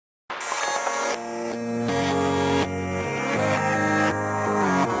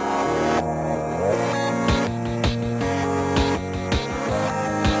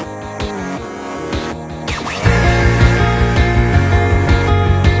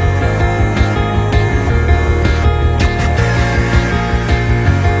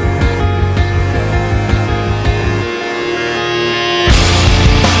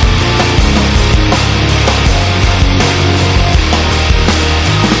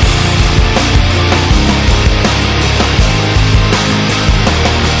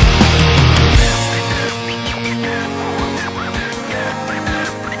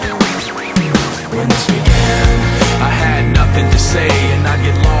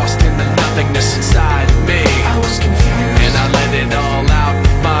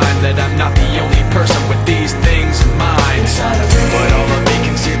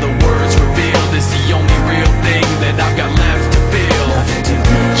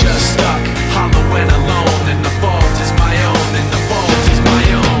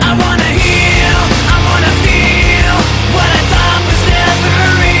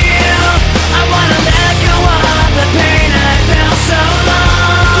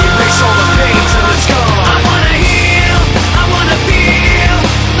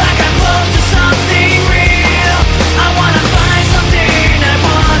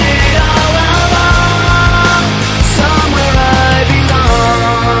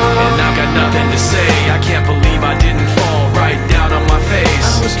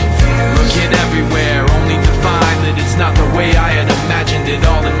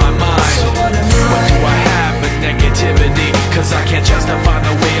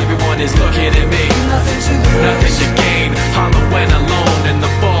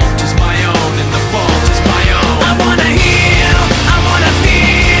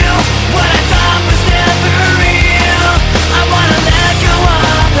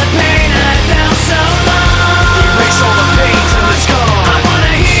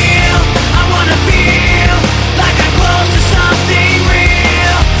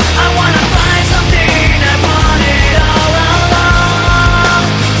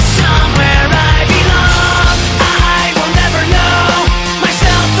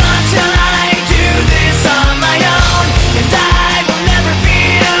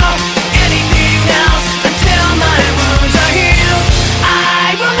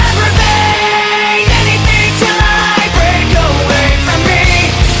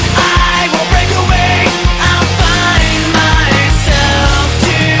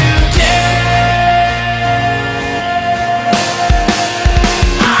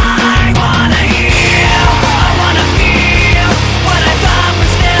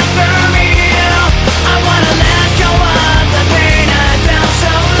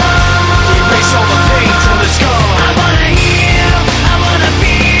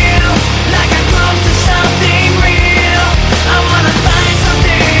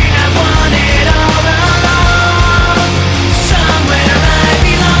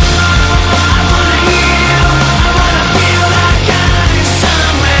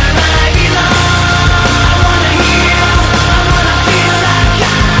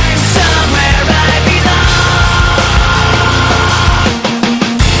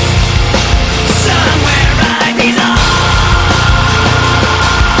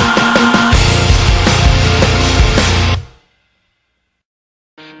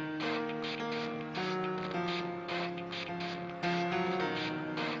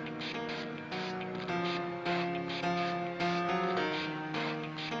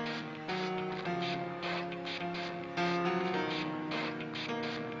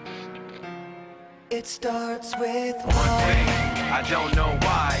It starts with one thing, I don't know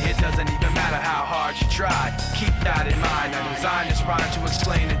why. It doesn't even matter how hard you try. Keep that in mind. I designed this rhyme to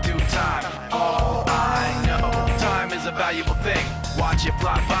explain in due time. All I know, time is a valuable thing. Watch it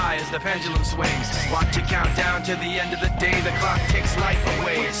fly by as the pendulum swings. Watch it count down to the end of the day. The clock takes life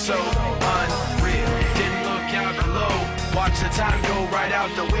away. It's so unreal. Didn't look out below. Watch the time go right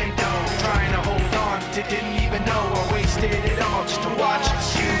out the window. Trying to hold on to didn't even know I wasted it all just to watch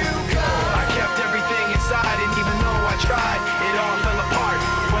you go. I kept everything inside, and even though I tried, it all fell apart.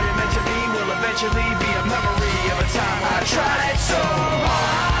 What it meant to be will eventually be a memory of a time I tried so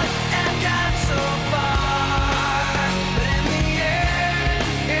hard and got so far, but in the end,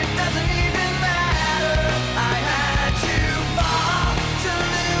 it doesn't even matter. I had to fall to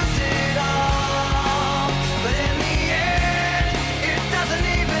lose it all, but in the end, it doesn't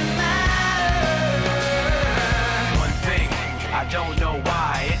even matter. One thing, I don't know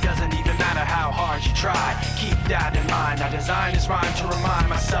why. It doesn't even matter how hard you try. Keep that in mind. I designed this rhyme to remind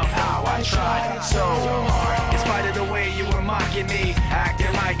myself how I tried so hard. In spite of the way you were mocking me,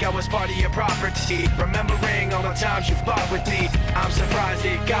 acting like I was part of your property, remembering all the times you fought with me, I'm surprised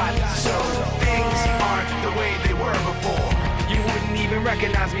it got so. Things aren't the way they were before. You wouldn't even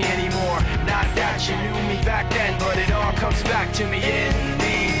recognize me anymore. Not that you knew me back then, but it all comes back to me in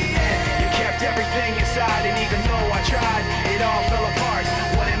the end. You kept everything inside, and even though I tried, it all fell apart.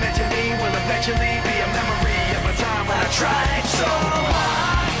 What it meant to me will eventually be a memory of a time when I tried so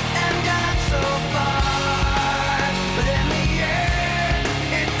hard and got so far, but in the end,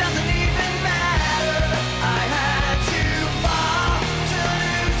 it doesn't even matter. I had to fall to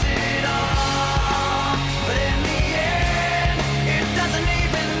lose it all, but in the end, it doesn't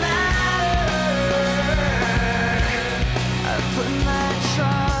even matter. I've put my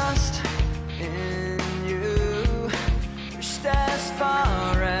trust in you, pushed as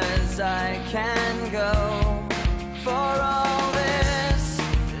far as I can go. For all this,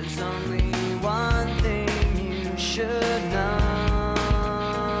 there's only one thing you should know.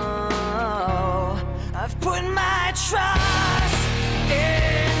 I've put my trust